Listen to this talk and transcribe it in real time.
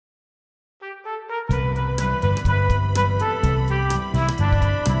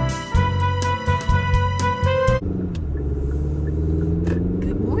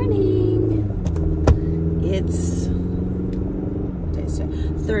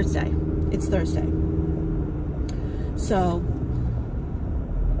Thursday. It's Thursday. So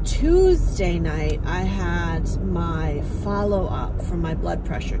Tuesday night, I had my follow-up for my blood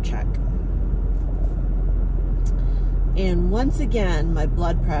pressure check. And once again, my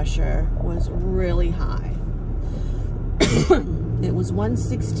blood pressure was really high. It was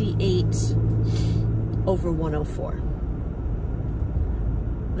 168 over 104.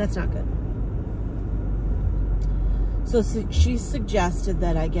 That's not good. So she suggested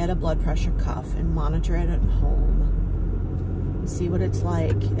that I get a blood pressure cuff and monitor it at home. See what it's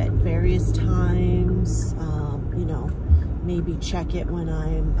like at various times. You know, maybe check it when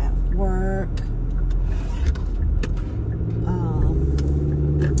I'm at work.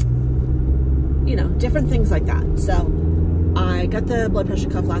 You know, different things like that. So I got the blood pressure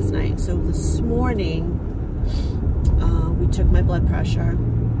cuff last night. So this morning, we took my blood pressure.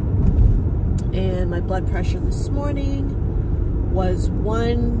 And my blood pressure this morning was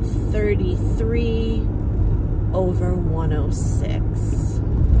 133 over 106.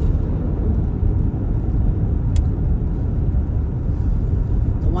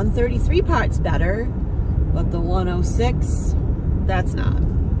 The 133 part's better, but the 106, that's not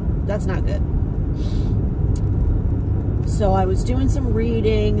good. So I was doing some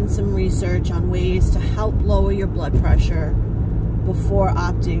reading and some research on ways to help lower your blood pressure before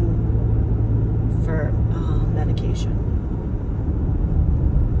opting for medication.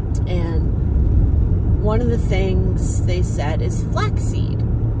 And one of the things they said is flaxseed.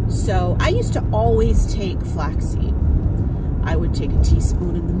 So I used to always take flaxseed. I would take a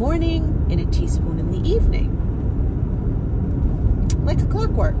teaspoon in the morning and a teaspoon in the evening. Like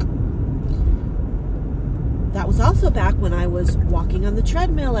clockwork. That was also back when I was walking on the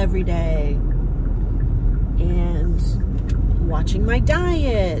treadmill every day and watching my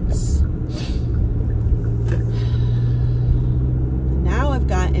diet. Now I've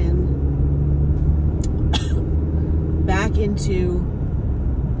gotten back into,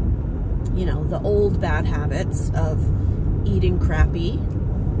 you know, the old bad habits of eating crappy,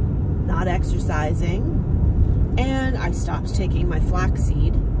 not exercising, and I stopped taking my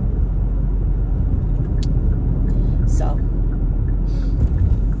flaxseed. So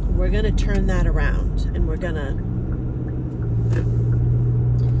we're gonna turn that around, and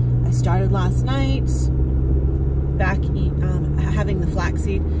I started last night back having the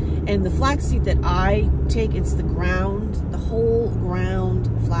flaxseed, and the flaxseed that I take, it's the whole ground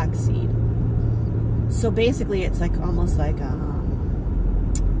flaxseed. So basically it's like almost like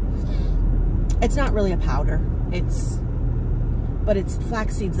it's not really a powder, but it's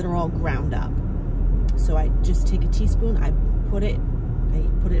flax seeds that are all ground up. So I just take a teaspoon, I put it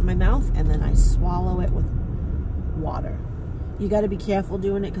in my mouth, and then I swallow it with water. You got to be careful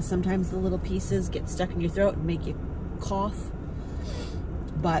doing it because sometimes the little pieces get stuck in your throat and make you cough.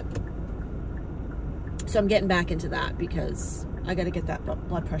 But so I'm getting back into that because I got to get that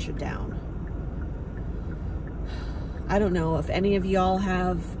blood pressure down. I don't know if any of y'all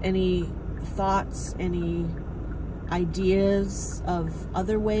have any thoughts, any ideas of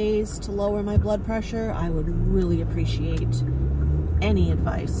other ways to lower my blood pressure. I would really appreciate any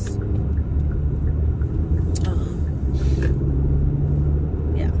advice.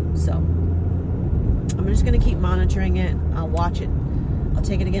 Yeah, so I'm just gonna keep monitoring it. I'll watch it. I'll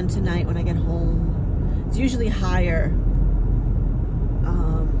take it again tonight when I get home. It's usually higher,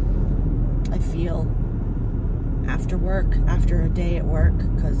 I feel, after work, after a day at work,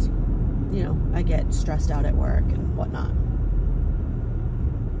 because, you know, I get stressed out at work and whatnot.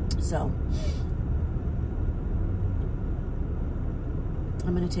 So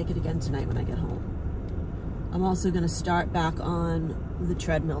I'm going to take it again tonight when I get home. I'm also going to start back on the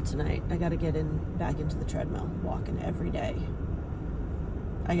treadmill tonight. I got to get back into the treadmill, walking every day.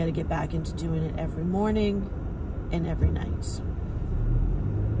 I got to get back into doing it every morning and every night.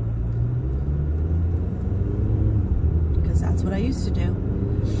 Because that's what I used to do.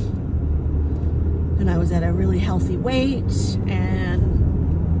 And I was at a really healthy weight, and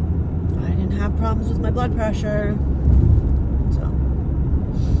I didn't have problems with my blood pressure. So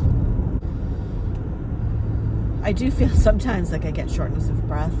I do feel sometimes like I get shortness of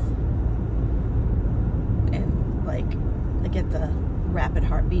breath, and like I get the rapid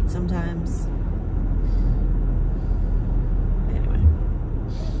heartbeat sometimes. Anyway,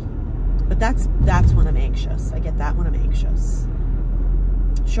 but that's when I'm anxious. I get that when I'm anxious.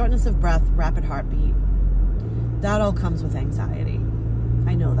 Shortness of breath, rapid heartbeat, that all comes with anxiety.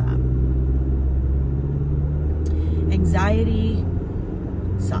 I know that. Anxiety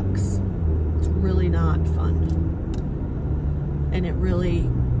sucks. It's really not fun. And it really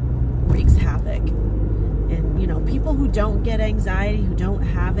wreaks havoc And, you know, people who don't get anxiety, who don't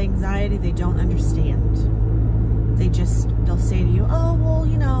have anxiety, they don't understand. They'll say to you, oh, well,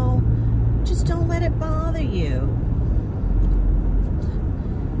 you know, just don't let it bother you.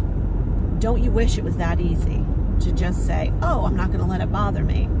 Don't you wish it was that easy to just say, oh, I'm not going to let it bother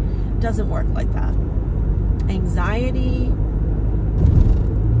me? It doesn't work like that. Anxiety,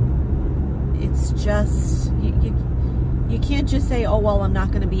 it's just, you can't just say, oh, well, I'm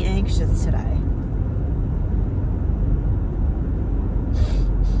not going to be anxious today.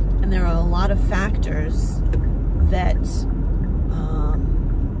 And there are a lot of factors that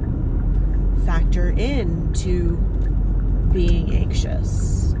factor into being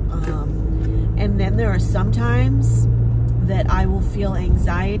anxious. And then there are some times that I will feel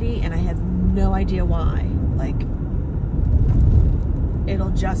anxiety and I have no idea why. Like,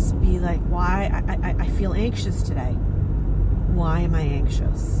 it'll just be like, why? I feel anxious today. Why am I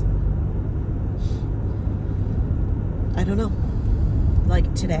anxious? I don't know.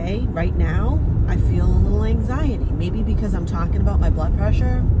 Like today, right now, I feel a little anxiety. Maybe because I'm talking about my blood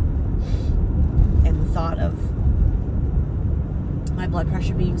pressure and the thought of my blood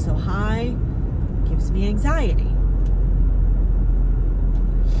pressure being so high gives me anxiety.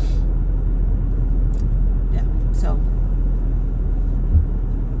 Yeah, so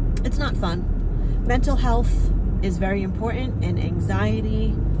it's not fun. Mental health is very important, and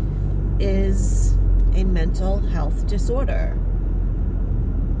anxiety is a mental health disorder.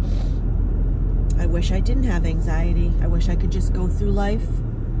 I wish I didn't have anxiety. I wish I could just go through life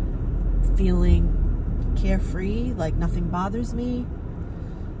feeling carefree, like nothing bothers me,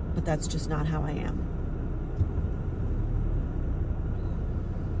 but that's just not how I am.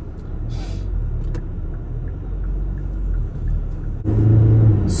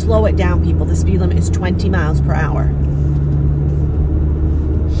 Slow it down, people. The speed limit is 20 miles per hour.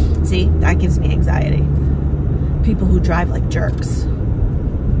 See, that gives me anxiety. People who drive like jerks.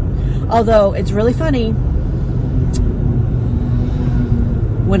 Although it's really funny,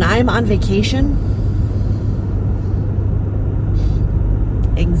 when I'm on vacation,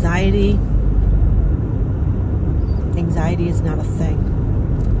 anxiety is not a thing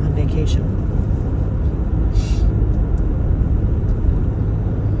on vacation.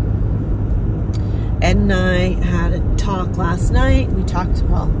 Ed and I had a talk last night. We talked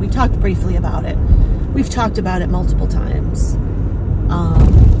briefly about it. We've talked about it multiple times.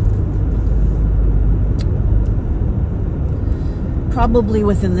 Probably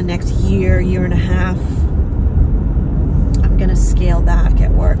within the next year and a half, I'm going to scale back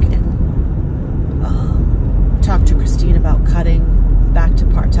at work and talk to Christine about cutting back to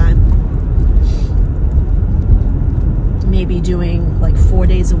part-time. Maybe doing like 4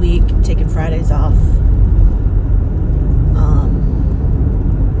 days a week, taking Fridays off.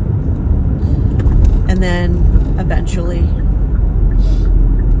 And then eventually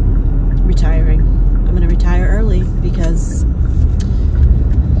retiring. I'm going to retire early because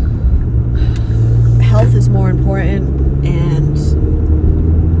health is more important, and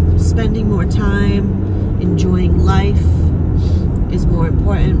spending more time enjoying life is more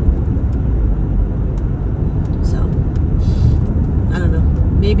important. So, I don't know.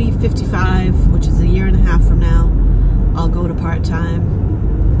 Maybe 55, which is a year and a half from now, I'll go to part-time.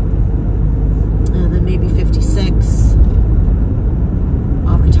 And then maybe 56,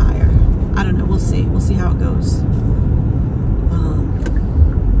 I'll retire. I don't know. We'll see. We'll see how it goes.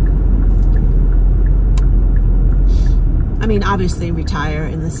 I mean, obviously retire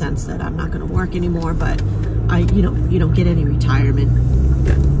in the sense that I'm not going to work anymore, but you don't get any retirement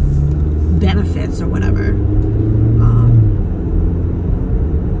benefits or whatever.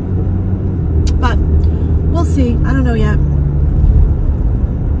 But we'll see. I don't know yet.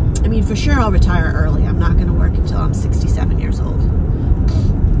 I mean, for sure I'll retire early. I'm not going to work until I'm 67 years old.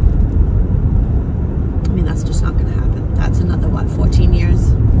 I mean, that's just not going to happen. That's another, what, 14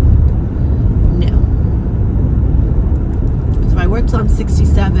 years? No. If I work till I'm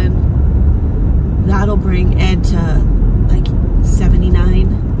 67, that'll bring Ed to like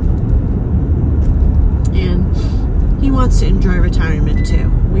 79. And he wants to enjoy retirement too.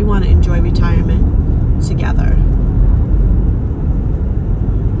 We want to enjoy retirement together.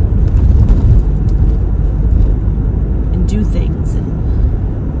 And do things and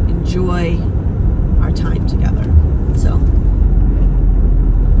enjoy our time together. So,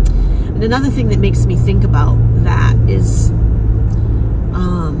 and another thing that makes me think about that is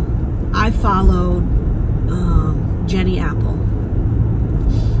I followed Jenny Apple.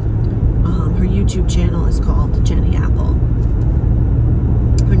 Her YouTube channel is called Jenny Apple.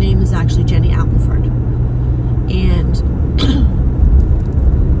 Her name is actually Jenny Appleford. And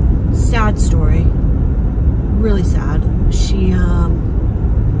sad story, really sad. She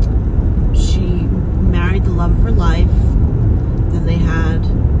married the love of her life. Then they had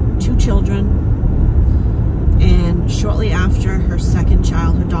 2 children. And shortly after her second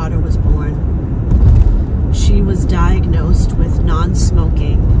child, her daughter, was born, she was diagnosed with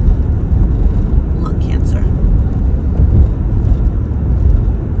non-smoking lung cancer.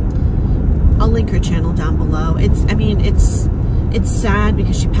 I'll link her channel down below. It's sad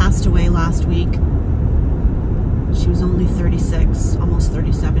because she passed away last week. She was only 36, almost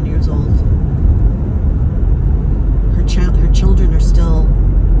 37 years old. Her children are still,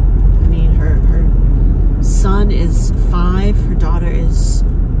 her son is 5, her daughter is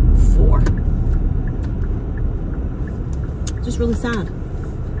 4. Just really sad.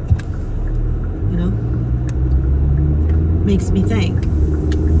 You know? Makes me think.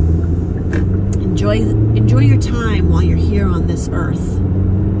 Enjoy your time while you're here on this earth.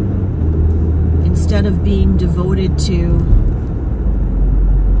 Instead of being devoted to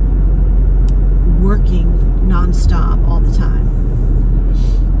working nonstop all the time.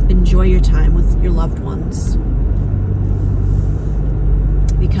 Enjoy your time with your loved ones.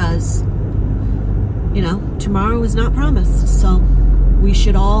 Because, you know, tomorrow is not promised. So we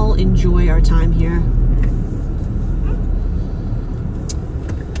should all enjoy our time here.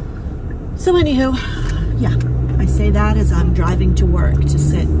 So anywho, yeah, I say that as I'm driving to work to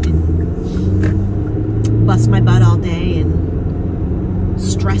sit and bust my butt all day and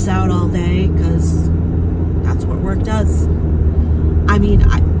stress out all day, because that's what work does. I mean,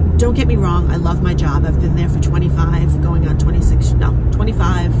 don't get me wrong, I love my job. I've been there for 25, going on 26, no,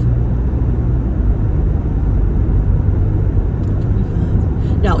 25.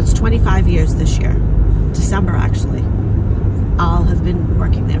 No, it's 25 years this year. December, actually. I'll have been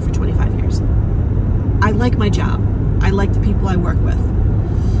working there for 25 years. I like my job. I like the people I work with.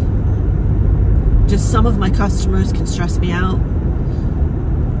 Just some of my customers can stress me out.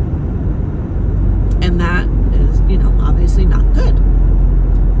 And that is, you know, obviously not good.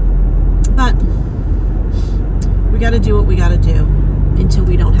 But we got to do what we got to do until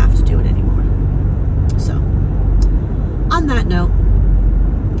we don't have to do it anymore. So, on that note,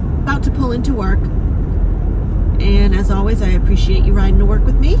 about to pull into work. And as always, I appreciate you riding to work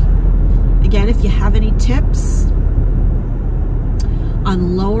with me. Again, if you have any tips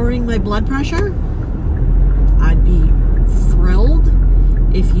on lowering my blood pressure, I'd be thrilled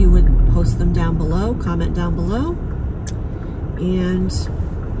if you would post them down below, comment down below. And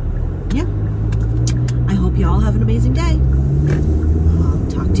yeah, I hope you all have an amazing day. I'll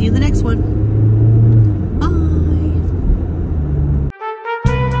talk to you in the next one.